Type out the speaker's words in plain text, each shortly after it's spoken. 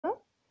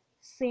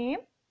same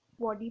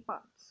body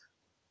parts.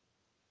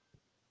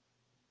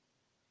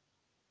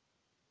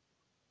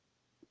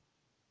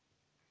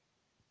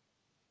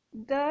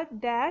 The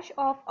dash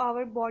of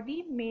our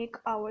body make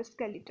our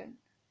skeleton.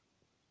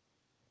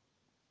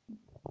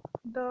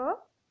 The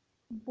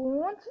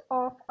bones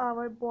of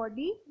our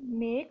body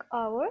make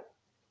our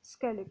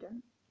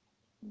skeleton.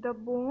 The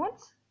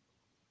bones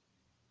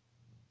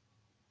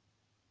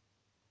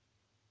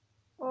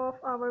of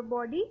our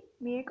body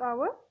make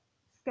our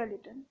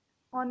skeleton.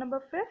 On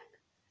number 5,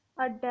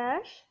 a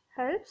dash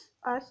helps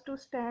us to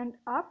stand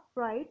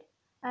upright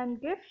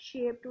and give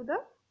shape to the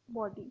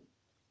body.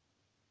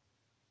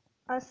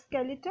 A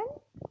skeleton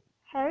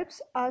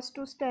helps us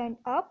to stand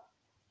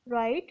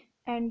upright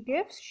and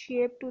gives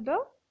shape to the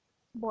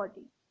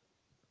body.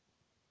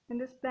 In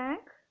this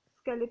blank,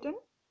 skeleton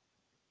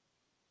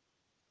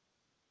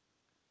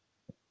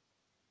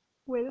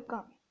will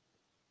come.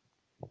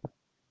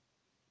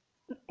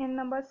 In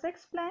number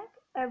 6 blank,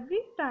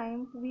 every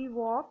time we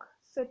walk,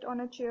 sit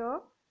on a chair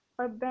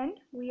or bend,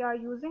 we are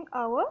using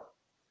our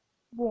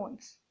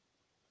bones.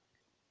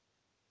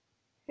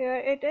 Here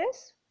it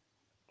is.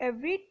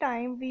 Every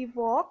time we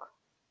walk,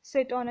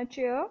 sit on a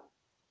chair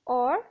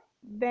or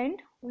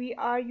bend, we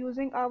are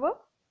using our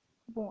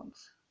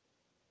bones.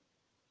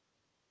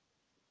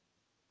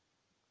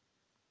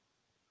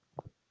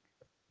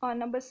 On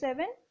number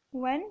 7,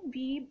 when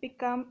we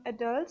become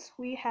adults,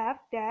 we have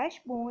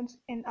dash bones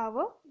in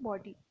our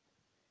body.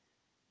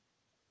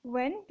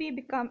 When we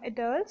become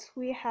adults,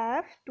 we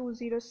have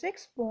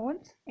 206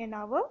 bones in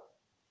our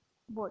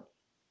body.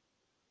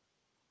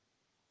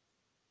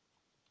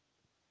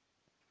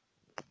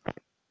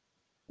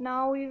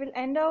 Now we will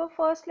end our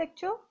first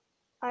lecture.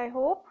 I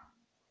hope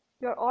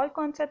your all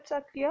concepts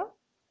are clear.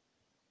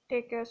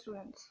 Take care,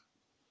 students.